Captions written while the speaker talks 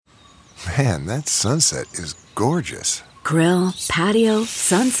Man, that sunset is gorgeous. Grill, patio,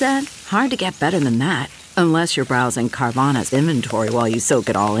 sunset. Hard to get better than that. Unless you're browsing Carvana's inventory while you soak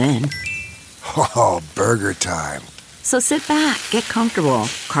it all in. Oh, burger time. So sit back, get comfortable.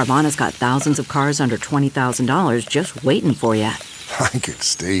 Carvana's got thousands of cars under $20,000 just waiting for you. I could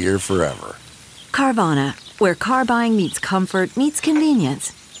stay here forever. Carvana, where car buying meets comfort meets convenience.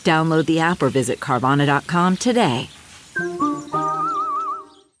 Download the app or visit Carvana.com today.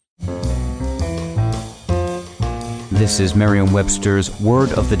 This is Merriam-Webster's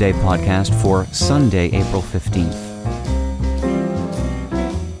Word of the Day podcast for Sunday, April 15th.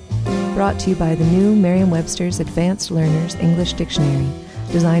 Brought to you by the new Merriam-Webster's Advanced Learners English Dictionary,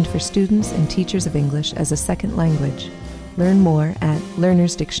 designed for students and teachers of English as a second language. Learn more at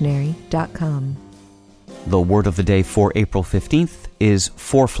learnersdictionary.com. The word of the day for April 15th is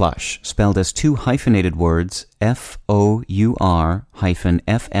fourflush, spelled as two hyphenated words, F-O-U-R-F-L-U-S-H.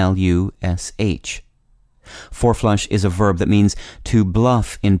 Fourflush is a verb that means to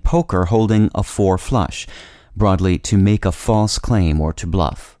bluff in poker holding a four flush, broadly to make a false claim or to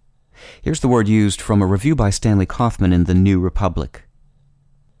bluff. Here's the word used from a review by Stanley Kauffman in the New Republic.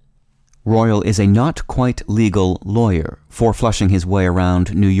 Royal is a not quite legal lawyer, fourflushing his way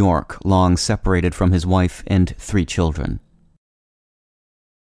around New York, long separated from his wife and 3 children.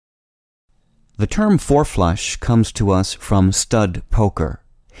 The term fourflush comes to us from stud poker.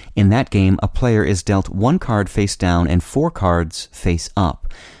 In that game, a player is dealt 1 card face down and 4 cards face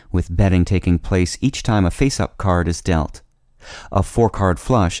up, with betting taking place each time a face-up card is dealt. A 4-card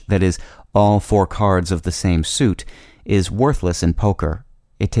flush, that is, all 4 cards of the same suit, is worthless in poker.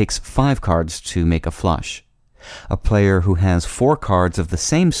 It takes 5 cards to make a flush. A player who has 4 cards of the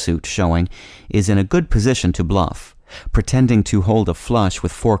same suit showing is in a good position to bluff. Pretending to hold a flush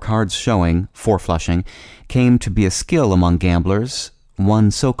with 4 cards showing, fourflushing, came to be a skill among gamblers,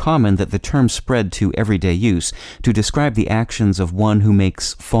 one so common that the term spread to everyday use to describe the actions of one who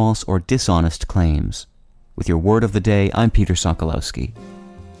makes false or dishonest claims. With your word of the day, I'm Peter Sokolowski.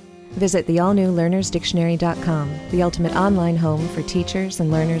 Visit the all-new learnersdictionary.com, the ultimate online home for teachers and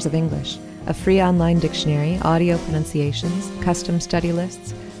learners of English. A free online dictionary, audio pronunciations, custom study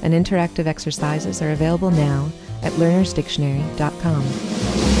lists, and interactive exercises are available now at learnersdictionary.com.